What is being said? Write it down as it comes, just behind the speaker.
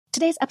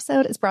Today's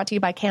episode is brought to you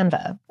by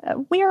Canva.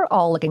 We're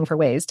all looking for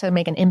ways to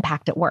make an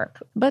impact at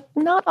work, but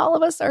not all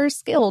of us are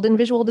skilled in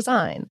visual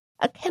design.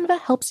 Canva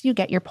helps you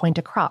get your point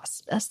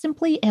across,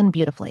 simply and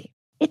beautifully.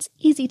 It's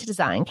easy to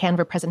design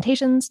Canva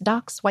presentations,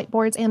 docs,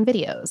 whiteboards, and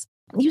videos.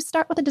 You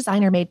start with a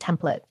designer-made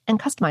template and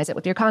customize it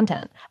with your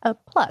content.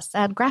 Plus,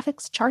 add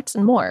graphics, charts,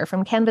 and more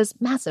from Canva's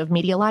massive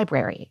media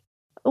library.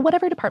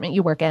 Whatever department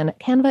you work in,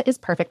 Canva is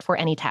perfect for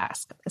any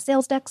task.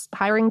 Sales decks,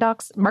 hiring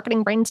docs,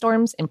 marketing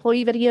brainstorms,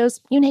 employee videos,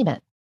 you name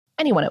it.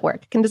 Anyone at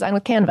work can design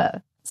with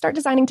Canva. Start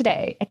designing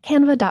today at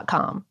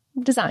canva.com.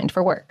 Designed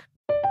for work.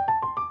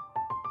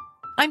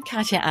 I'm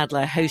Katya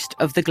Adler, host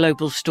of The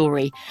Global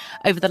Story.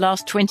 Over the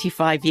last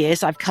 25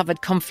 years, I've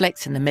covered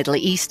conflicts in the Middle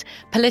East,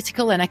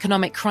 political and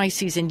economic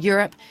crises in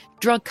Europe,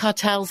 drug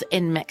cartels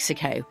in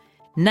Mexico.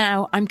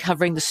 Now I'm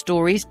covering the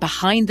stories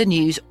behind the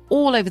news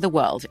all over the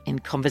world in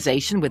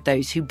conversation with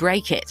those who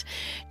break it.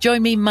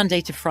 Join me Monday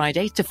to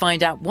Friday to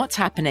find out what's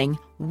happening,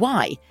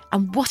 why,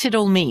 and what it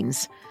all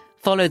means.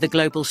 Follow The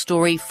Global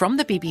Story from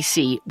the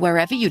BBC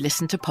wherever you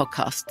listen to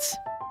podcasts.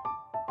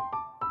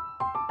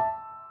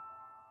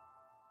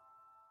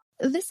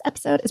 This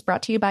episode is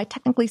brought to you by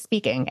Technically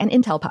Speaking, an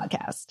Intel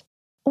podcast.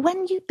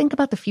 When you think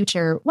about the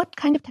future, what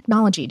kind of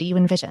technology do you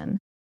envision?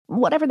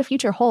 Whatever the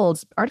future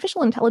holds,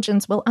 artificial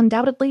intelligence will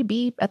undoubtedly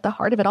be at the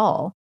heart of it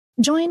all.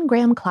 Join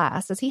Graham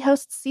Class as he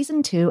hosts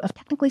Season 2 of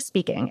Technically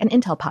Speaking, an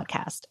Intel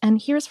podcast, and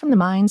hears from the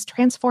minds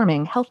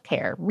transforming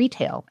healthcare,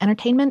 retail,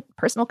 entertainment,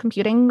 personal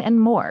computing,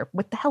 and more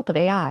with the help of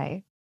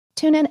AI.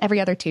 Tune in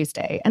every other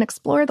Tuesday and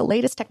explore the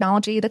latest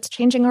technology that's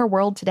changing our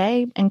world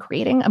today and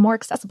creating a more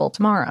accessible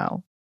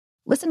tomorrow.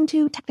 Listen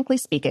to Technically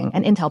Speaking,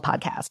 an Intel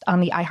podcast on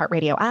the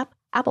iHeartRadio app,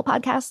 Apple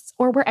Podcasts,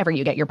 or wherever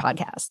you get your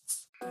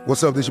podcasts.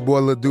 What's up, this your boy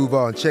Lil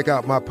Duval, and check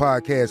out my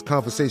podcast,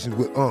 Conversations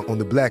with Unc, on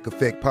the Black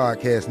Effect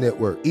Podcast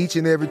Network. Each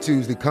and every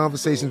Tuesday,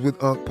 Conversations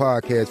with Unc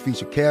podcast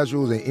feature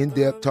casuals and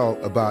in-depth talk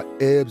about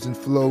ebbs and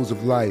flows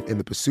of life and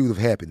the pursuit of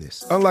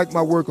happiness. Unlike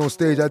my work on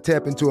stage, I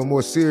tap into a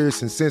more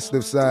serious and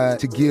sensitive side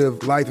to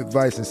give life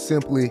advice and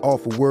simply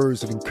offer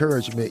words of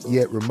encouragement,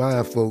 yet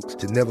remind folks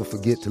to never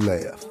forget to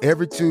laugh.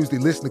 Every Tuesday,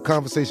 listen to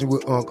Conversations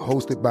with Unc,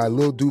 hosted by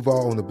Lil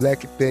Duval on the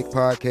Black Effect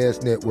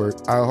Podcast Network,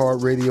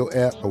 iHeartRadio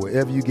app, or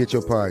wherever you get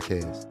your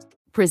podcasts.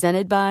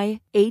 Presented by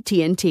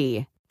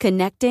AT&T.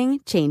 Connecting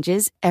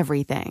changes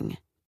everything.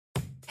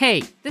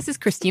 Hey, this is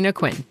Christina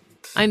Quinn.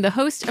 I'm the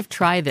host of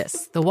Try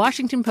This, the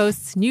Washington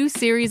Post's new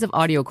series of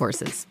audio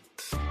courses.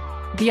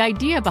 The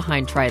idea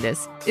behind Try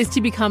This is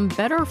to become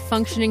better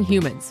functioning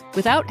humans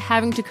without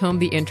having to comb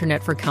the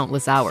internet for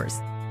countless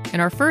hours. In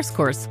our first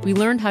course, we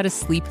learned how to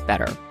sleep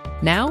better.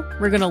 Now,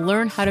 we're going to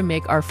learn how to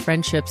make our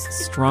friendships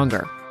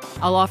stronger.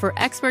 I'll offer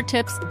expert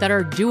tips that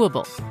are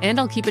doable, and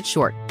I'll keep it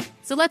short.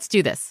 So let's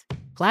do this.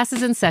 Class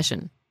is in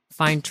session.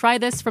 Find Try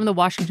This from the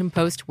Washington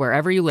Post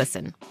wherever you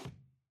listen.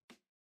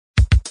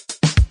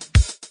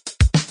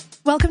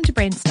 Welcome to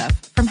Brain Stuff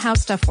from How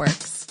Stuff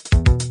Works.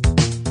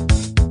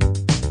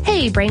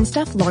 Hey, Brain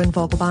Stuff, Lauren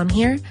Vogelbaum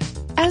here.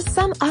 As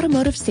some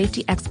automotive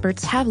safety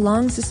experts have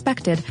long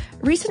suspected,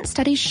 recent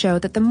studies show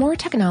that the more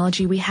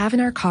technology we have in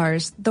our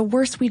cars, the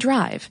worse we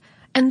drive.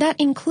 And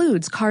that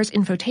includes cars'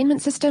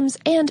 infotainment systems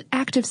and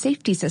active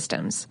safety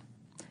systems.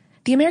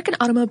 The American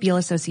Automobile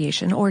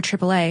Association, or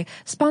AAA,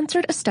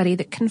 sponsored a study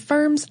that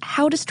confirms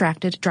how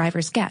distracted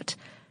drivers get.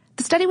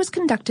 The study was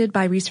conducted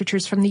by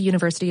researchers from the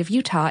University of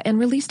Utah and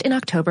released in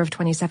October of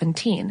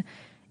 2017.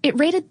 It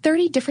rated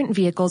 30 different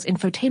vehicles'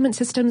 infotainment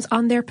systems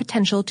on their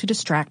potential to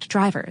distract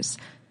drivers.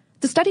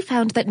 The study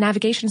found that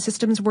navigation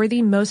systems were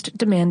the most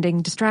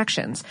demanding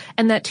distractions,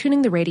 and that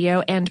tuning the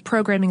radio and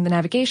programming the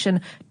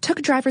navigation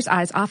took drivers'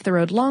 eyes off the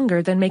road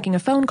longer than making a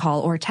phone call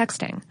or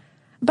texting.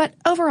 But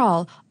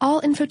overall,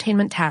 all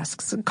infotainment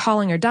tasks,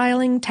 calling or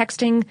dialing,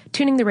 texting,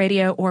 tuning the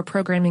radio, or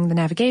programming the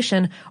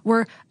navigation,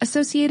 were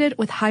associated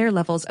with higher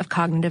levels of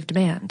cognitive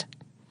demand.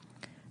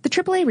 The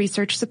AAA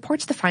research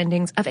supports the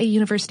findings of a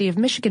University of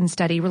Michigan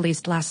study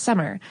released last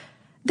summer.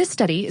 This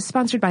study,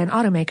 sponsored by an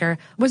automaker,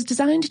 was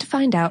designed to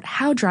find out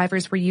how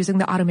drivers were using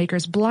the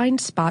automaker's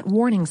blind spot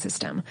warning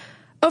system.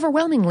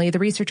 Overwhelmingly, the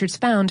researchers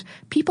found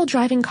people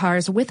driving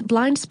cars with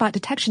blind spot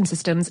detection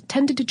systems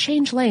tended to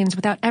change lanes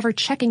without ever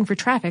checking for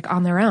traffic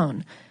on their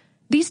own.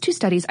 These two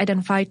studies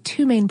identified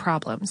two main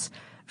problems.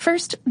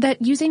 First,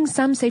 that using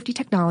some safety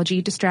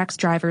technology distracts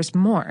drivers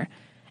more.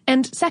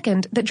 And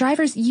second, that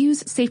drivers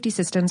use safety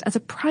systems as a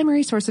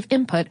primary source of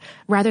input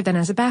rather than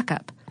as a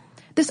backup.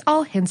 This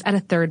all hints at a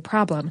third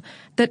problem,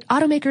 that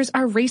automakers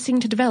are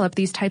racing to develop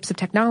these types of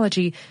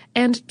technology,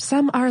 and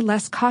some are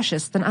less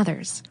cautious than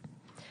others.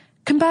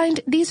 Combined,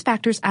 these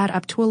factors add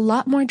up to a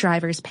lot more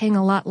drivers paying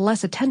a lot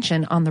less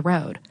attention on the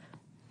road.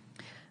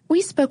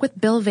 We spoke with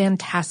Bill Van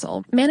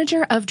Tassel,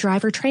 manager of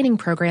driver training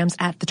programs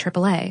at the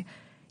AAA.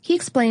 He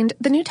explained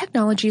the new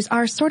technologies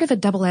are sort of a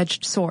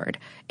double-edged sword.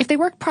 If they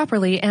work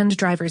properly and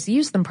drivers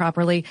use them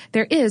properly,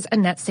 there is a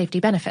net safety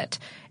benefit.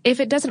 If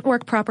it doesn't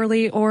work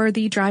properly or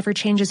the driver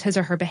changes his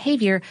or her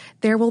behavior,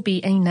 there will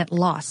be a net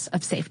loss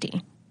of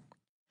safety.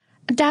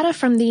 Data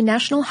from the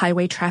National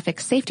Highway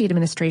Traffic Safety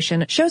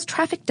Administration shows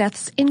traffic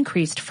deaths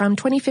increased from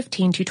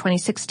 2015 to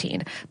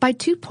 2016 by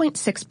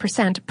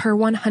 2.6% per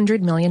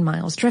 100 million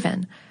miles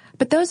driven.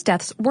 But those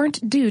deaths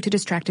weren't due to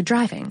distracted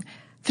driving.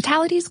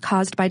 Fatalities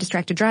caused by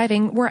distracted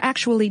driving were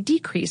actually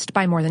decreased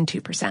by more than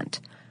 2%.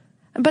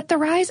 But the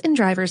rise in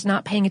drivers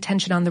not paying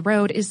attention on the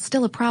road is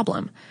still a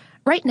problem.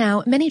 Right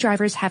now, many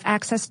drivers have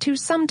access to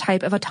some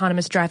type of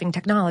autonomous driving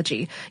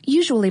technology,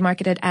 usually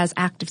marketed as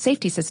active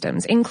safety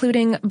systems,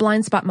 including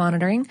blind spot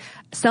monitoring,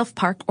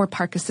 self-park or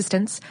park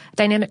assistance,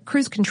 dynamic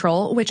cruise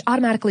control, which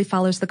automatically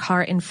follows the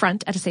car in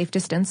front at a safe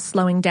distance,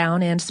 slowing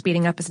down and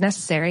speeding up as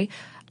necessary,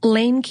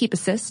 lane keep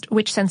assist,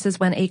 which senses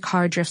when a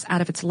car drifts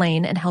out of its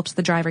lane and helps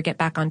the driver get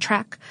back on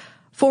track,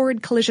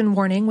 forward collision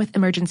warning with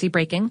emergency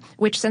braking,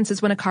 which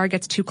senses when a car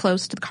gets too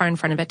close to the car in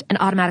front of it and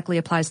automatically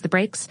applies the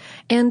brakes,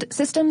 and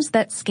systems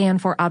that scan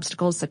for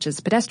obstacles such as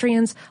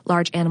pedestrians,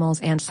 large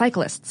animals, and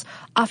cyclists,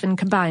 often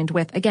combined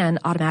with, again,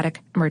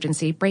 automatic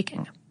emergency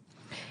braking.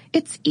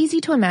 It's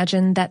easy to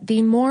imagine that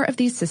the more of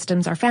these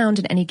systems are found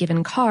in any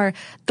given car,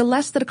 the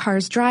less that a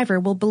car's driver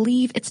will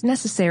believe it's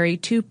necessary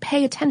to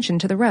pay attention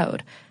to the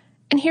road.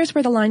 And here's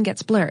where the line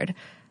gets blurred.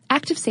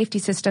 Active safety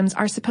systems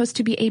are supposed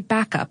to be a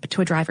backup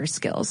to a driver's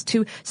skills,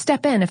 to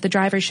step in if the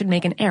driver should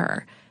make an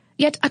error.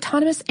 Yet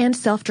autonomous and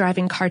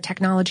self-driving car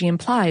technology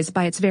implies,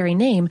 by its very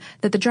name,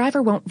 that the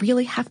driver won't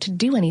really have to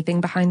do anything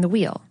behind the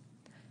wheel.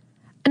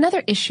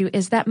 Another issue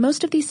is that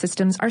most of these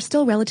systems are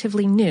still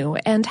relatively new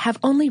and have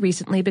only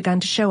recently begun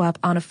to show up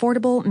on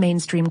affordable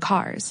mainstream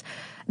cars.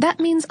 That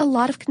means a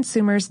lot of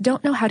consumers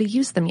don't know how to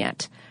use them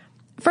yet.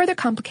 Further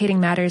complicating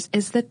matters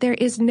is that there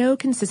is no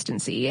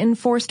consistency,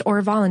 enforced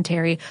or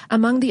voluntary,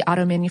 among the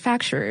auto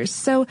manufacturers,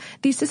 so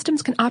these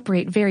systems can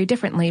operate very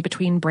differently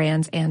between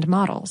brands and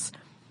models.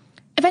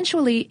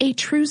 Eventually, a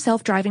true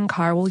self-driving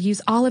car will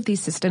use all of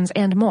these systems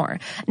and more,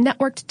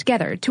 networked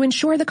together to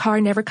ensure the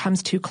car never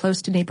comes too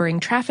close to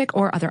neighboring traffic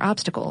or other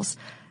obstacles.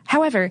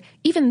 However,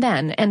 even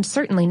then, and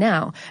certainly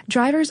now,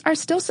 drivers are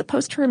still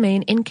supposed to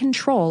remain in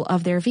control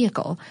of their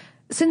vehicle.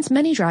 Since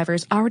many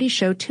drivers already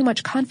show too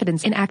much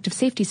confidence in active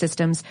safety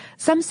systems,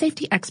 some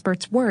safety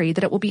experts worry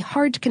that it will be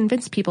hard to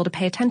convince people to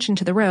pay attention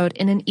to the road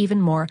in an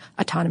even more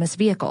autonomous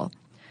vehicle.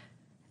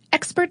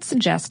 Experts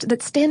suggest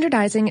that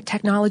standardizing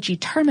technology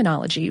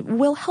terminology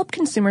will help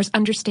consumers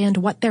understand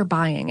what they're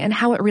buying and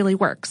how it really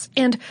works,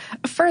 and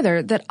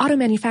further, that auto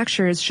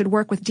manufacturers should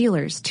work with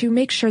dealers to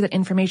make sure that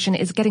information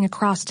is getting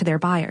across to their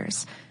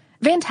buyers.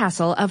 Van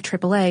Tassel of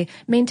AAA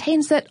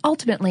maintains that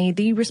ultimately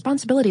the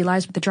responsibility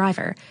lies with the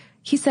driver.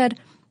 He said,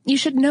 "You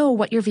should know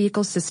what your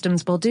vehicle's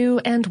systems will do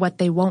and what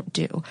they won't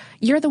do.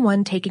 You're the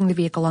one taking the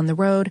vehicle on the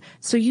road,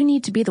 so you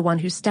need to be the one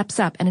who steps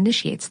up and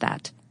initiates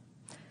that."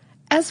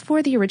 As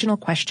for the original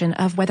question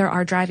of whether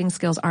our driving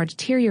skills are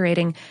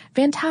deteriorating,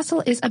 Van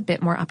Tassel is a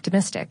bit more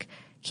optimistic.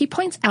 He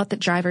points out that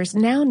drivers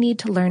now need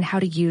to learn how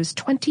to use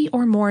 20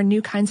 or more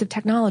new kinds of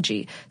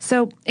technology,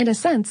 so in a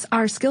sense,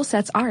 our skill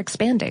sets are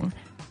expanding.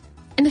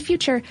 In the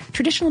future,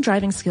 traditional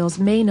driving skills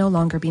may no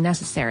longer be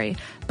necessary,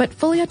 but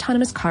fully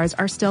autonomous cars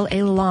are still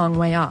a long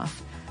way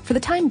off. For the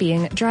time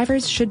being,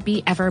 drivers should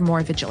be ever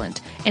more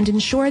vigilant and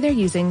ensure they're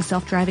using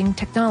self-driving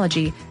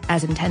technology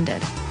as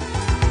intended.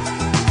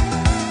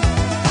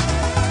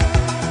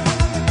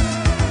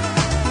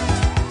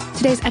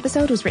 Today's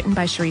episode was written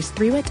by Charisse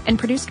Threewitt and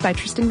produced by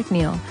Tristan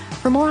McNeil.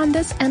 For more on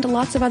this and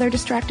lots of other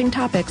distracting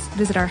topics,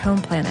 visit our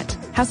home planet,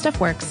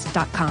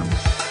 howstuffworks.com.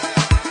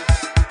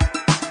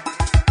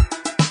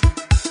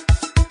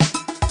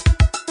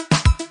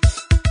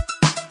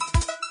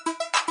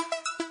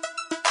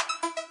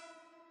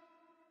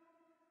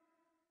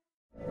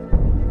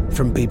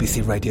 From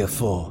BBC Radio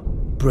 4,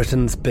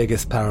 Britain's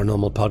biggest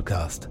paranormal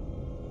podcast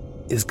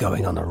is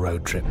going on a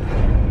road trip.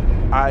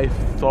 I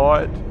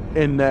thought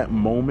in that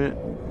moment,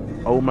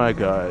 oh my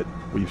God,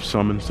 we've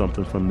summoned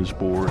something from this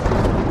board.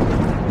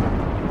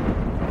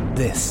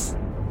 This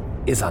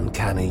is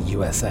Uncanny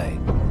USA.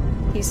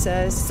 He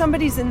says,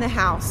 somebody's in the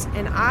house,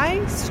 and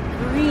I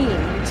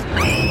screamed.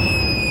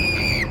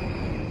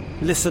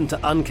 Listen to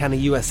Uncanny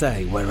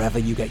USA wherever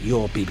you get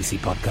your BBC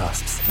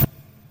podcasts,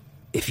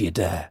 if you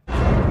dare.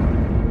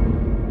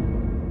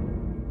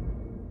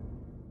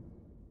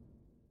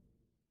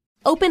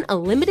 Open a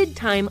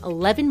limited-time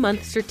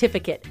 11-month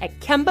certificate at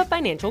Kemba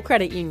Financial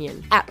Credit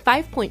Union. At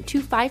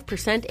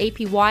 5.25%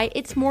 APY,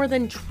 it's more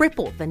than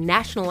triple the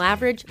national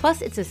average,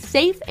 plus it's a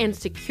safe and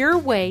secure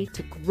way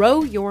to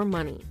grow your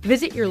money.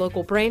 Visit your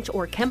local branch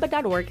or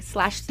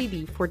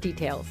kemba.org/cd for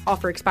details.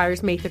 Offer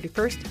expires May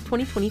 31st,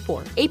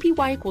 2024.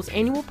 APY equals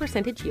annual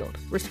percentage yield.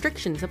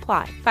 Restrictions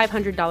apply.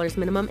 $500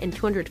 minimum and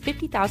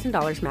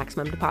 $250,000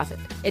 maximum deposit.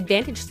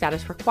 Advantage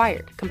status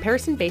required.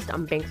 Comparison based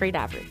on bank rate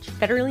average.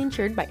 Federally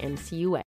insured by NCUA.